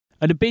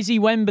At a busy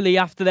Wembley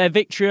after their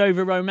victory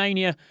over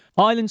Romania,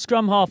 Ireland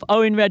scrum-half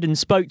Eoin Reddan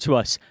spoke to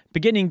us,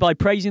 beginning by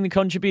praising the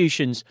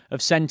contributions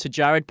of centre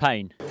Jared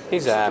Payne.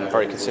 He's a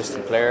very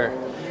consistent player,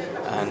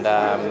 and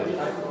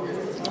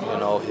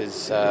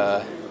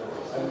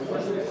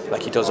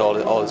he does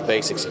all his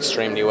basics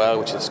extremely well,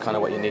 which is kind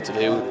of what you need to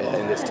do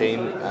in this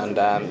team. And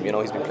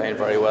he's been playing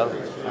very well.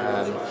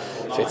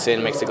 Fits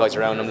in, makes the guys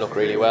around him look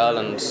really well,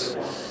 and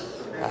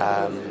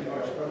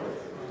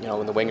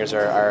when the wingers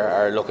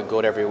are looking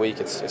good every week,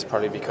 it's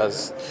probably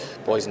because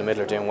boys in the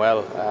middle are doing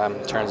well.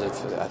 In terms of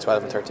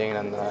 12 and 13,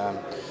 and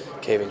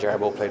Kevin and Jared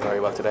both played very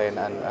well today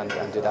and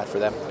did that for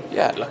them.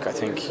 Yeah, look, I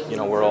think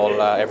we're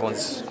all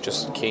everyone's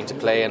just keen to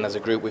play, and as a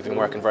group we've been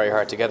working very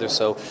hard together.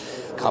 So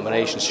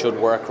combinations should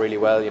work really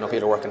well.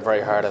 People are working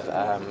very hard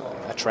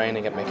at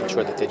training and making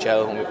sure that they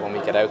gel when we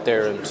get out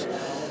there, and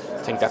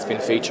I think that's been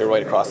a feature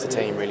right across the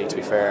team, really, to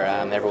be fair.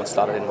 Everyone's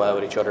slotted in well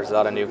with each other. There's a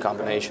lot of new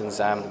combinations.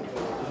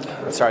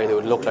 Sorry, they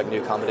would look like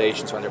new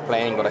combinations when they're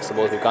playing, but I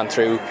suppose we've gone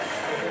through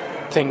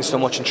things so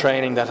much in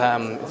training that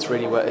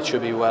it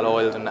should be well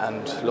oiled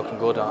and looking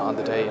good on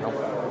the day.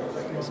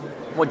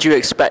 What do you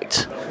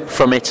expect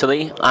from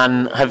Italy,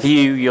 and have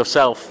you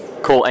yourself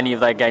caught any of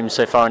their games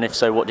so far, and if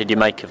so, what did you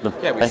make of them?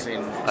 Yeah, we've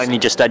seen only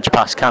just edged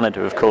past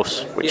Canada, of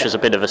course, which was a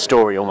bit of a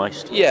story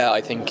almost. Yeah,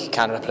 I think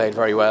Canada played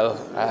very well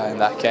in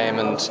that game,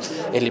 and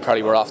Italy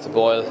probably were off the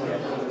boil.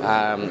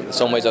 In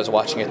some ways I was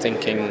watching it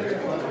thinking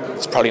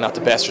it's probably not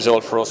the best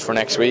result for us for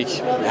next week.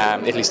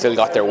 Italy still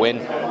got their win,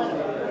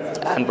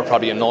 and we're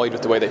probably annoyed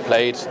with the way they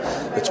played,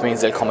 which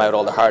means they'll come out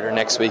all the harder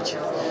next week.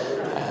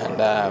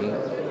 And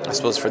I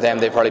suppose for them,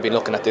 they've probably been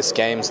looking at this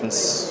game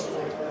since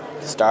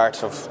the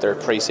start of their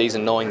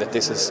pre-season, knowing that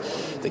this is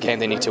the game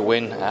they need to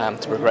win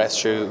to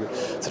progress through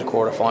to the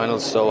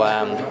quarter-finals. So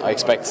I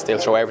expect they'll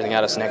throw everything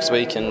at us next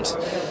week, and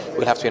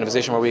we'll have to be in a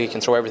position where we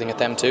can throw everything at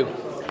them too.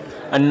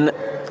 And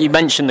you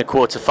mentioned the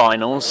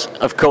quarter-finals.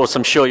 Of course,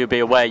 I'm sure you'll be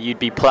aware you'd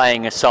be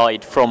playing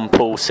aside from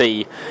Pool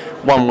C.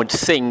 One would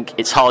think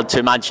it's hard to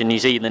imagine New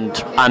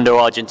Zealand and or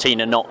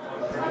Argentina not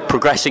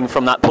progressing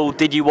from that pool.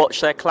 Did you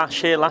watch their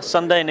clash here last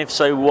Sunday, and if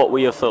so, what were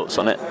your thoughts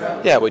on it?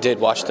 Yeah, we did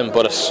watch them,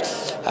 but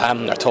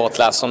our thoughts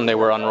last Sunday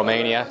were on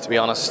Romania, to be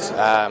honest,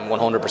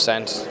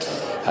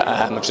 100%.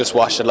 I've just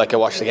watched it like I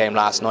watched the game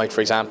last night,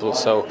 for example.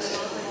 So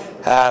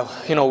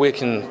we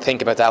can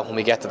think about that when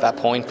we get to that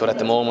point, but at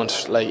the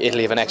moment,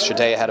 Italy have an extra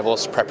day ahead of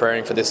us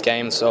preparing for this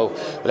game, so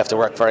we'll have to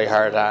work very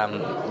hard.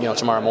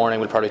 Tomorrow morning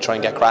we'll probably try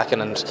and get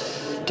cracking and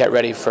get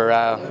ready for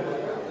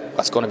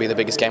what's going to be the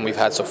biggest game we've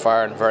had so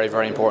far, and a very,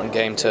 very important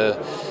game to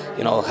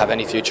have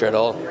any future at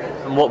all.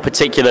 And what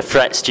particular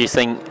threats do you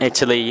think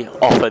Italy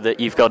offer that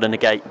you've got to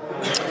negate?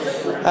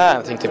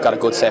 I think they've got a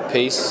good set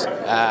piece.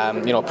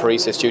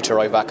 Paris is due to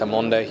arrive back on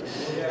Monday.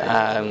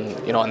 And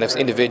there's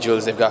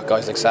individuals, they've got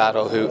guys like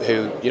Sato who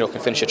can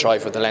finish a try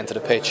for the length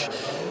of the pitch.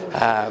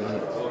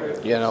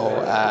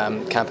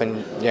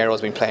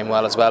 Campagnero's been playing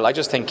well as well. I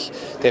just think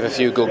they have a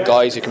few good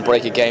guys who can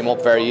break a game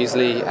up very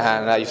easily,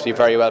 and you have to be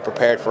very well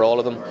prepared for all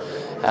of them.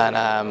 And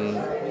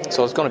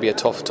so it's going to be a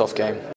tough game.